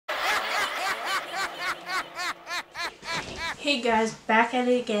Hey guys, back at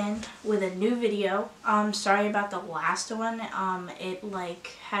it again with a new video. Sorry about the last one. It like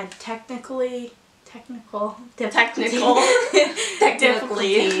had technical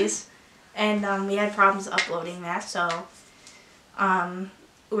difficulties, and we had problems uploading that. So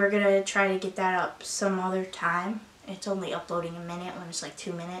we're gonna try to get that up some other time. It's only uploading a minute when it's like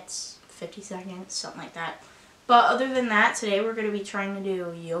 2 minutes, 50 seconds, something like that. But other than that, today we're gonna be trying to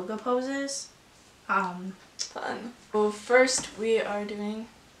do yoga poses. Fun. Well, first we are doing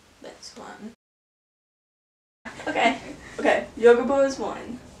this one. Okay. Yoga pose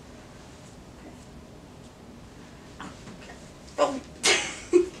 1. Oh.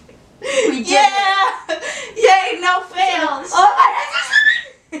 We did it. Yay, no fails. Oh my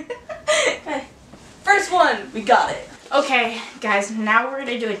God. Okay. First one, we got it. Okay, guys, now we're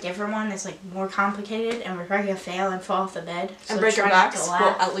gonna do a different one that's like more complicated, and we're probably gonna fail and fall off the bed. And break our backs.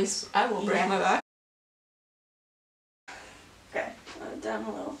 Well, at least I will break my back. Okay, down a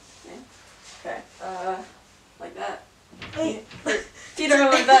little. Okay, like that. Wait. Feet are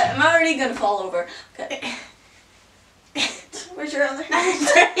going like that. I'm already gonna fall over. Okay. Where's your other hand?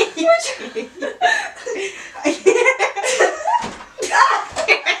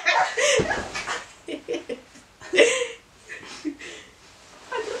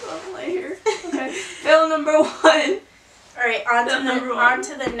 Fail number 1. Alright, on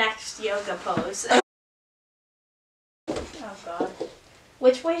to the next yoga pose. Oh god.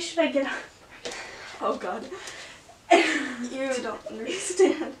 Which way should I get on? Oh god. You don't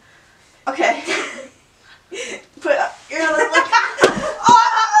understand. Okay. Put up your other leg.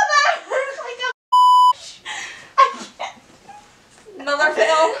 Oh, that hurts like a I can't. Another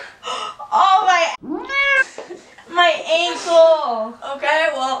fail. Oh my ankle. Okay,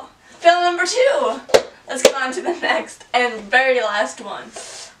 well, fail number 2. Let's get on to the next and very last one.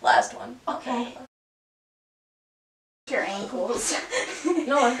 Okay. Your ankles.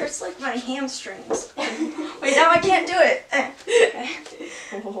 No, it hurts like my hamstrings. Wait, now I can't do it. Okay.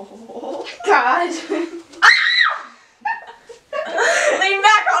 Oh god. Lean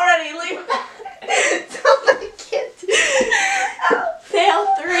back already, lean back.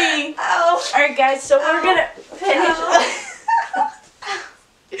 Fail 3. Ow. Alright guys, so we're gonna finish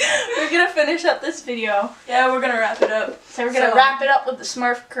we're gonna finish up this video. Yeah, we're gonna wrap it up. So we're gonna wrap it up with the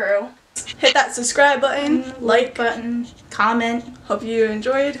Smurf crew. Hit that subscribe button, like button, comment. Hope you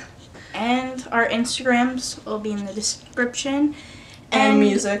enjoyed. And our Instagrams will be in the description. And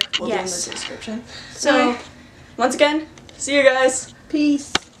music will be in the description. So, once again, see you guys.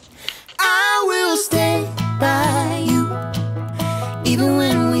 Peace. I will stay by you, even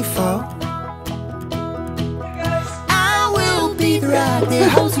when we fall. I will be the rock that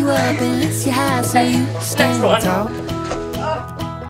holds you up and lifts you high so you stand tall.